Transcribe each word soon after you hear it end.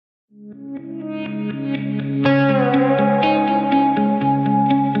I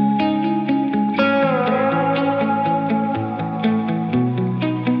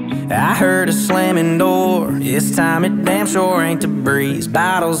heard a slamming door. This time it damn sure ain't the breeze.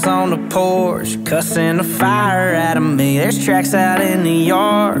 Bottles on the porch, cussing the fire out of me. There's tracks out in the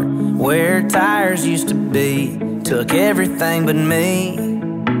yard where tires used to be. Took everything but me.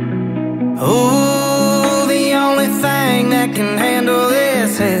 Ooh, the only thing that can handle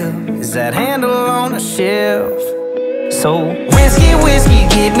this hell is that handle on the shelf. So whiskey, whiskey,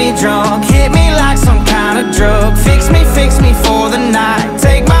 get me drunk, hit me like some kind of drug. Fix me for the night,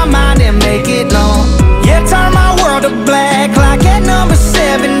 take my mind and make it numb. Yeah, turn my world to black like that number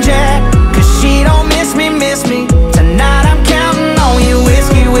 7 Jack. Cause she don't miss me, tonight I'm counting on you.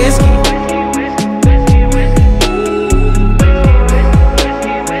 Whiskey, whiskey.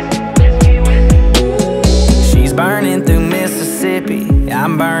 She's burning through Mississippi,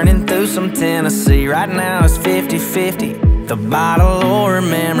 I'm burning through some Tennessee. Right now it's 50-50, the bottle or a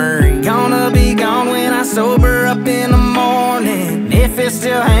memory. Gonna be gone when I sober up in the morning. If it's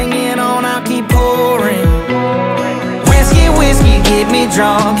still hanging on, I'll keep pouring. Whiskey, whiskey, get me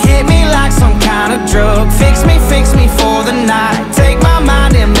drunk, hit me like some kind of drug. Fix me for the night, take my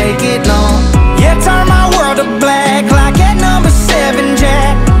mind and make it numb. Yeah, turn my world to black like that number 7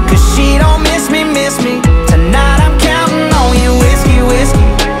 Jack. Cause she don't miss me, tonight I'm counting on you. Whiskey, whiskey.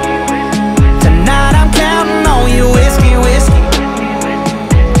 Tonight I'm counting on you. Whiskey, whiskey.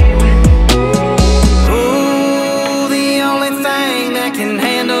 Ooh, the only thing that can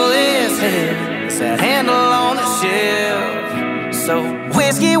handle this is that handle on the shelf. So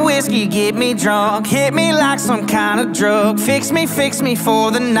whiskey, whiskey, get me drunk, hit me like some kind of drug. Fix me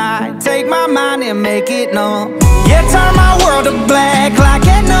for the night, take my mind and make it numb. Yeah, turn my world to black like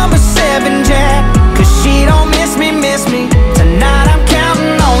that number 7 Jack. Cause she don't miss me, tonight I'm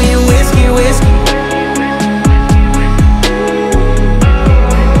counting on you. Whiskey, whiskey.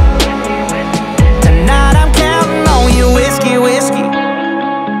 Tonight I'm counting on you. Whiskey, whiskey.